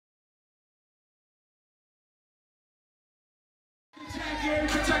yeah,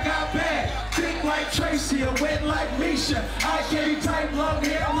 bitch, I got bad. Thick like Tracy, or wet like Misha. I carry tight long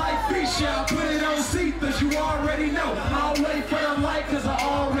hair like Fisha. I put it on Cephas, you already know. I'll wait for the light, cause I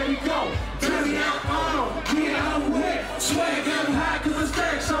already go. Baby, I'm on, yeah, I'm wet. Swag, I'm high, cause the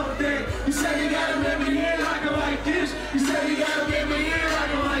stacks on deck. You say you gotta make me here rockin' like this. You say you gotta make me here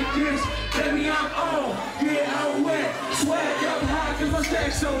rockin' like this. Baby, I'm on, yeah, I'm wet. Swag, I'm high, cause my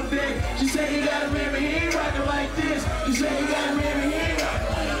stacks on deck. She say you gotta make me here rockin' like this. You say you gotta make me here rockin'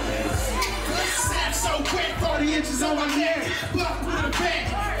 like this. Sack so quick, 40 inches on my neck. Bluff with a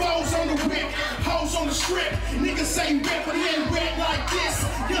back, foes on the whip, hoes on the strip. Niggas say wet, but he ain't wet like this.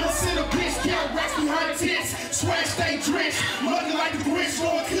 Young sin a bitch, count racks behind the tits. Swag stay drenched, muddy like the Grinch,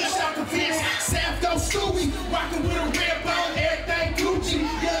 blowing kush out the fence. Sam go Stewie, rockin' with a red bone, everything Gucci.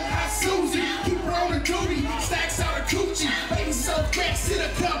 Young hot Susie, keep her on the duty. Stacks out of Gucci, baby so fat, sit a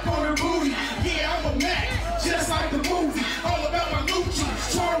cup on her booty. Yeah, I'm a Mac, just like the movie. All about my Gucci,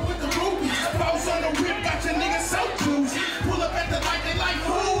 charmed with the rubies. Balls on the whip, got your niggas so juicy. Pull up at the light, they like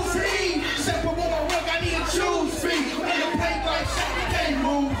who's he? Step up on my rug, I need a choose fee. In the paint like shit, you can't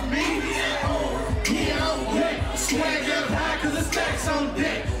move me. Yeah, I'm wet. Swag up high, cause the stacks on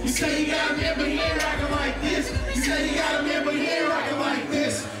deck. You say you gotta remember here rockin' like this. You say you gotta remember here rockin' like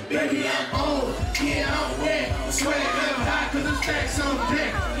this. Baby, I'm on. Yeah, I'm wet. Swag up high, cause the stacks on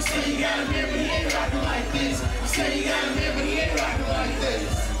deck. You say you gotta remember here rockin' like this. You say you gotta remember here rockin' like this.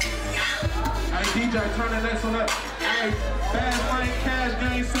 Hey, DJ, turn the next one up. Hey, Fast Lane, Cash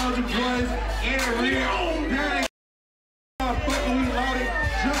Game, Soldier Boys, and Real. Gang. Fucking we loaded.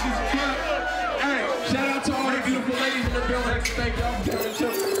 Junkies Club. Hey, shout out to all the beautiful ladies in the building. Thank y'all for coming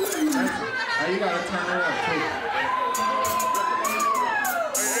too. Hey, you gotta turn it up too.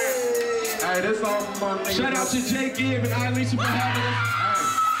 Hey, this all from my niggas. Shout out to Jay Gibb and Eileen for having us.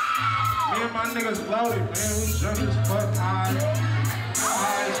 Hey, me and my niggas loaded, man. We drunk as fuck, high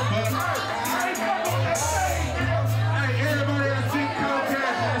as fuck. Hey, everybody that see cold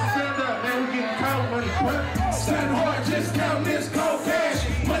cash, man, stand up, man. We getting cold money quick. Stand hard, just count this cold cash.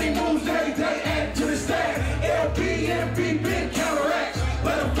 Money moves every day, add to the stack. LBMB, big counteracts.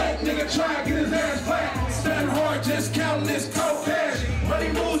 Let a fake nigga try, get his ass flat. Stand hard, just counting this cold cash. Money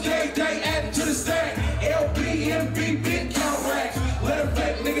moves every day, add to the stack. LBMB, big counteracts. Let a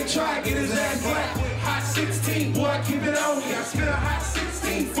fake nigga try, get his ass flat. Hot 16, boy, keep it on me. I spit a hot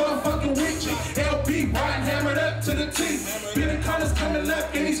 16 for fucking with you. LB, riding hammered up to the teeth. Bitter colors coming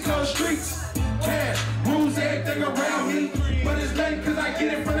up in these cold streets. Cash rules everything around me, but it's late cause I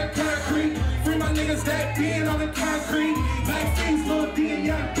get it from the concrete. Free my niggas that being on the concrete. Like these little D and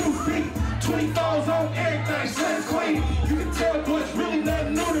young goofy. 24s on everything, slim clean. You can tell boy it's really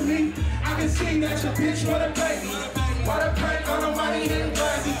nothing new to me. I can see that your bitch wanna pay me. Why the prank on the money and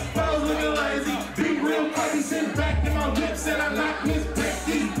glassy? Balls looking lazy. Be real crazy, sitting back in my lips and I knock Miss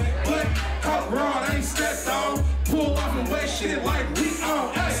Becky. But caught raw, I ain't stepped on. Pull off and waste shit like we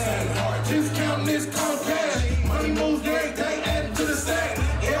on. Just counting this cold cash. Money moves every day, adding to the stack.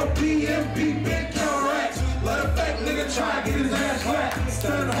 LBMB, big counteracts. Let a fake nigga try, get his ass flat.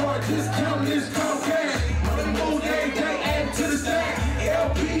 Stand hard, just counting this cold cash. Money moves every day, adding to the stack.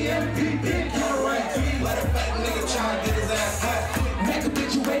 LBMB, big counteracts. Let a fake nigga try, get his ass flat. Make a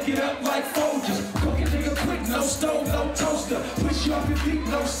bitch you wake it up like Folgers. Cook a nigga quick, no stove, no toaster. Push you off your feet,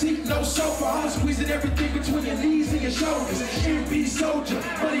 no seat, no sofa. I'm squeezing everything between your knees and your shoulders. MB soldier,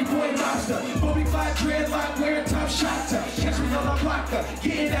 money boy lobster. Bobby Clyde dreadlock, wearing top shotter. Catch me on a blocker,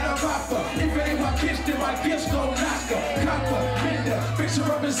 getting out of hopper. If it ain't my bitch, then my bitch gon' knock her. Copper, bender, fix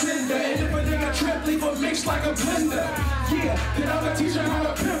her up and send her. And if a nigga trip, leave her mixed like a blender. Yeah, then I'ma teach her how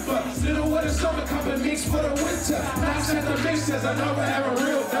to pimp her. Little what is summer, cup and mix for the winter. Knocks at the mixers, I know I have a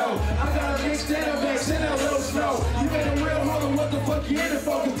real dough. I got a mix and a mix and a little snow. You made a real hollow, what the fuck you in it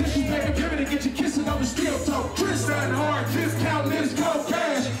for? Cause this you pay a giving to get you kissing on the steel toe. Chris stand hard, just counting this cold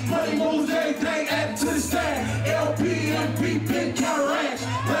cash. Money moves every day, adding to the stack. LBMB, big counteracts.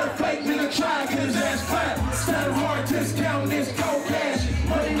 Let a fake nigga try, get his ass flat. Stand hard, just counting this cold cash.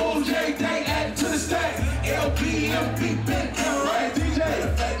 Money moves every day, adding to the stack. LBMB, big counteracts. DJ, let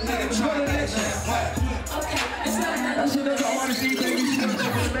a fake nigga try, get his ass flat. That's what nigga I wanna see, baby. She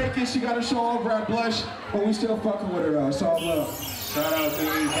gotta make it, she gotta show over our blush, but we still fucking with her though. It's all love. Shout out to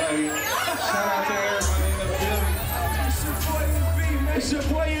everybody. Shout out to everybody in the building. It's your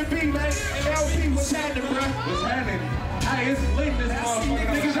boy MB, man. LP, what's happening, bro? What's happening? Hey, it's lit this motherfucker.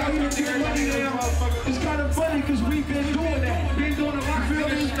 Niggas out here getting money now. It's kind of funny because we've been doing that. Been doing a lot of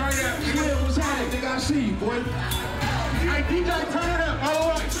filming. Slim, what's happening? Nigga, I see you, boy. Hey, DJ, turn it up. All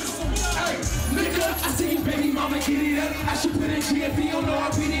right. Hey, nigga, I see you, baby mama, get it up. I should put in GFP, you know I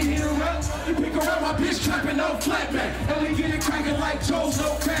beat it, hit her up. You pick her up, my bitch trapping, no flatback. And we get it cracking like shows, no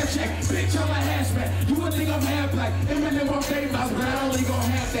crab check. Bitch, I'm a hazmat. You would think I'm half black. Eminem on day mouth, but I only gon'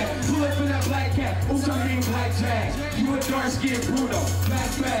 have that. Pull up in that black cat. Oops, I mean black jag. You a dark skinned Bruno.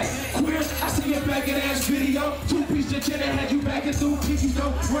 Black bag. Queer, I see your faggot ass video. 2-piece of cheddar had you backing through pinkies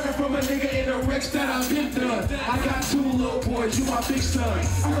though. Running from a nigga in the wrecks that I've been done. I got 2 little boys, you my big son.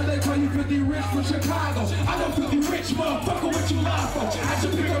 I heard they call you 50 rich from Chicago. I know 50 rich, motherfucker, what you lie for? I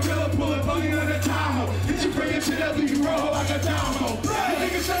just pick up Villa, pull a buggy on the Tahoe. Did you bring it to that you roll like a download? You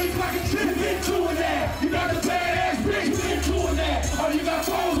niggas say you clocking shit, you been doing that. You got the badass bitch, you been doing that. Oh, you got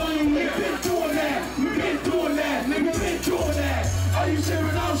phones on your lip, been doing that. You been doing that, nigga, been doing that. Are you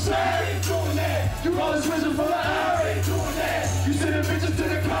shipping outside? Been doing that. You rollin' switches full of air, been doing that. You sending bitches to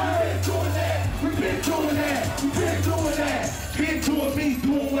the car, been doing that. We been doing that, we been doing that. Been doing me,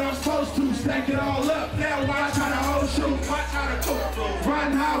 doing what I'm supposed to. Stack it all up, now watch how the whole shoot. Watch how the cook.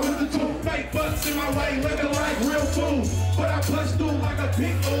 Riding high with the 2 fake bucks in my way, looking like real food. But I punch through like a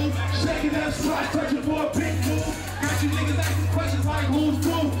big move. Shaking that spot, searching for a big move. Got you niggas asking questions like who's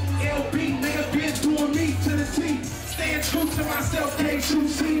who? LB, nigga, been doing me to the T. Staying true to myself, can't you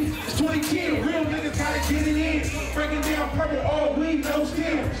see? It's 2010, real niggas gotta get it in. Breaking down purple, all weed, no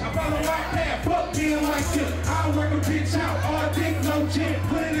skin. I follow my path, fuck being like this. I'll work a bitch out, all dick, no chin.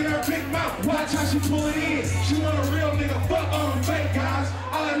 Put it in her big mouth, watch how she pull it in. She want a real nigga, fuck all them fake guys.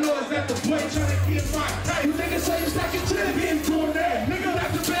 All I know is that the boy tryna get my pay. You niggas say you stacking shit, been doing that. Nigga,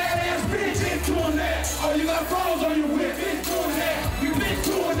 that's the badass bitch, been doing that. Oh, you got phones on your whip, been doing that. You been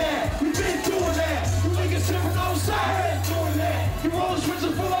doing that, we been doing that. You niggas sipping outside, been doing that. You rollin'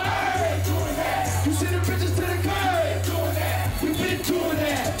 switches full of air, been doing that. You sending bitches to the car, been doing that. We been doing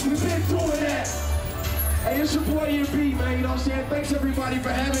that, we been doing that. Hey, it's your boy EMP, man, you know what I'm saying? Thanks everybody for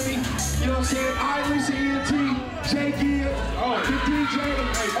having me. You know what I'm saying? Lisa ENT, Jay Gibb, the DJ,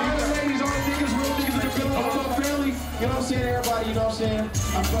 all the ladies, all the niggas, real niggas in the building, all my family. You know what I'm saying? Everybody, you know what I'm saying?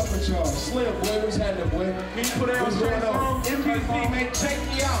 I fuck with y'all. Slim, boy, what's happening, boy? Can you put it on straight on? MVP, man, check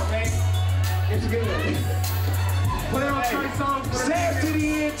me out, man. It's good. Put it on straight song. Sam to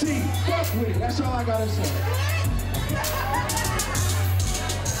the ENT. Fuck with it. That's all I gotta say.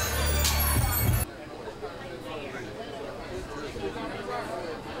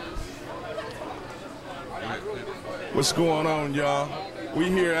 What's going on, y'all? We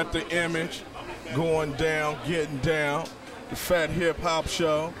here at the Image, going down, getting down, the Fat Hip Hop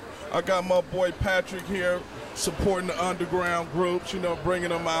Show. I got my boy Patrick here supporting the underground groups, you know, bringing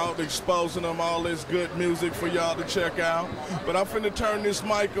them out, exposing them, all this good music for y'all to check out. But I'm finna turn this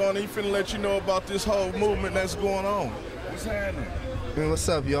mic on, he finna let you know about this whole movement that's going on. What's happening? Man, what's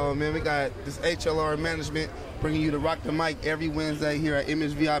up, y'all? Man, we got this HLR management bringing you to rock the mic every Wednesday here at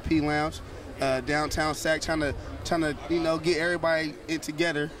Image VIP Lounge, downtown Sac, trying to you know, get everybody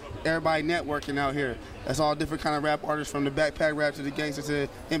together, everybody networking out here. That's all different kind of rap artists, from the backpack rap to the gangster to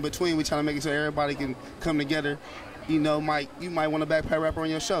in between. We trying to make it so everybody can come together. You know, you might want a backpack rapper on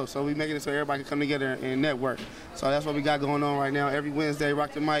your show, so we making it so everybody can come together and network. So that's what we got going on right now. Every Wednesday,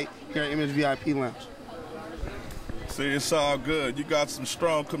 rock the mic here at Image VIP Lounge. See, it's all good. You got some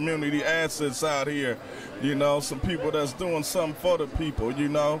strong community assets out here. You know, some people that's doing something for the people, you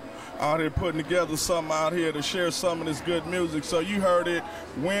know, out here putting together something out here to share some of this good music. So you heard it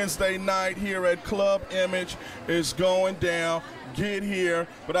Wednesday night here at Club Image. It's going down. Get here.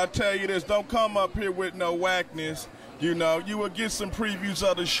 But I tell you this, don't come up here with no whackness. You know, you will get some previews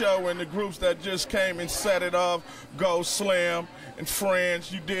of the show, and the groups that just came and set it off, Go Slam and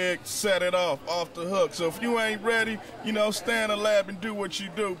Friends, you dig, set it off the hook. So if you ain't ready, you know, stay in the lab and do what you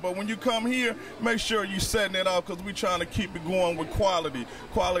do. But when you come here, make sure you setting it off, because we're trying to keep it going with quality.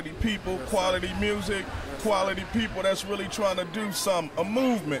 Quality people, quality music, quality people that's really trying to do something. A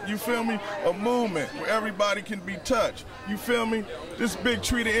movement, you feel me? A movement where everybody can be touched. You feel me? This Big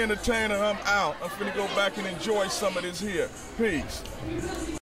Tree the Entertainer, I'm out. I'm finna go back and enjoy some of this here. Peace.